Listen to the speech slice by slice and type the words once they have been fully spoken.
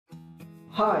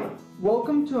Hi,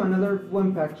 welcome to another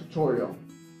WIN-PAK tutorial.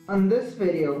 On this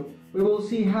video, we will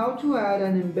see how to add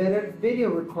an embedded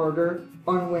video recorder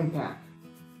on WIN-PAK.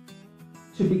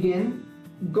 To begin,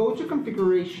 go to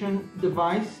Configuration,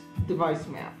 Device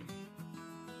Map.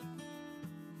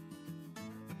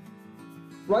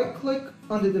 Right-click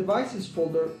on the Devices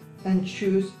folder and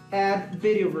choose Add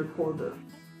Video Recorder.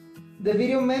 The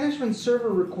Video Management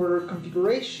Server Recorder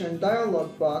configuration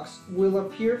dialog box will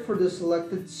appear for the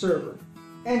selected server.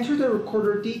 Enter the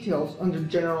recorder details under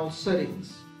General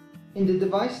Settings. In the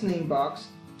device name box,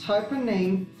 type a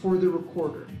name for the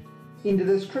recorder. In the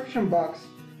description box,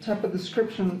 type a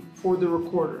description for the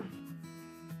recorder.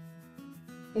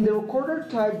 In the recorder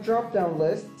type drop-down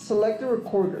list, select the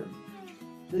recorder.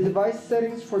 The device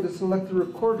settings for the selected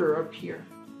recorder appear.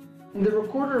 In the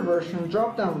recorder version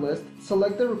drop-down list,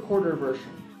 select the recorder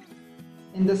version.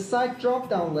 In the site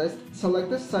drop-down list, select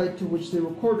the site to which the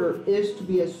recorder is to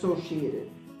be associated.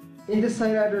 In the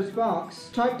site address box,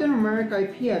 type the numeric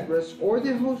IP address or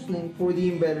the hostname for the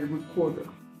embedded recorder.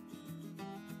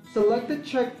 Select the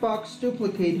checkbox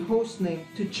Duplicate Hostname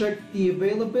to check the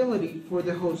availability for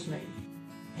the hostname.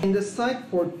 In the site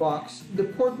port box, the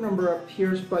port number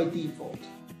appears by default.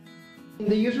 In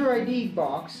the user ID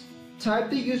box, type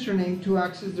the username to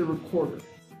access the recorder.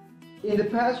 In the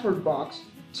password box,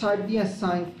 type the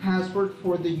assigned password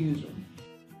for the user.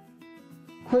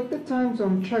 Click the time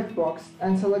zone checkbox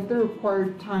and select the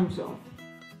required time zone.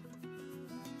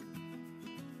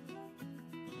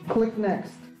 Click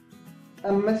Next.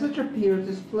 A message appears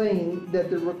displaying that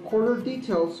the recorder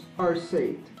details are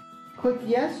saved. Click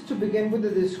Yes to begin with the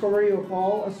discovery of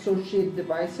all associated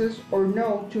devices, or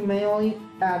No to manually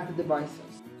add the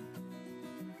devices.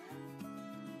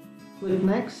 Click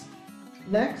Next,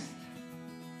 Next,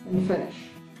 and Finish.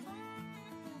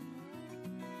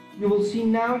 You will see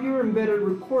now your embedded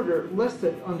recorder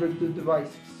listed under the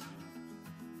devices.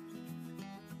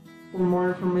 For more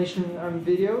information on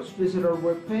videos, visit our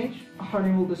webpage,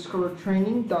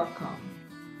 honeywelldiscovertraining.com.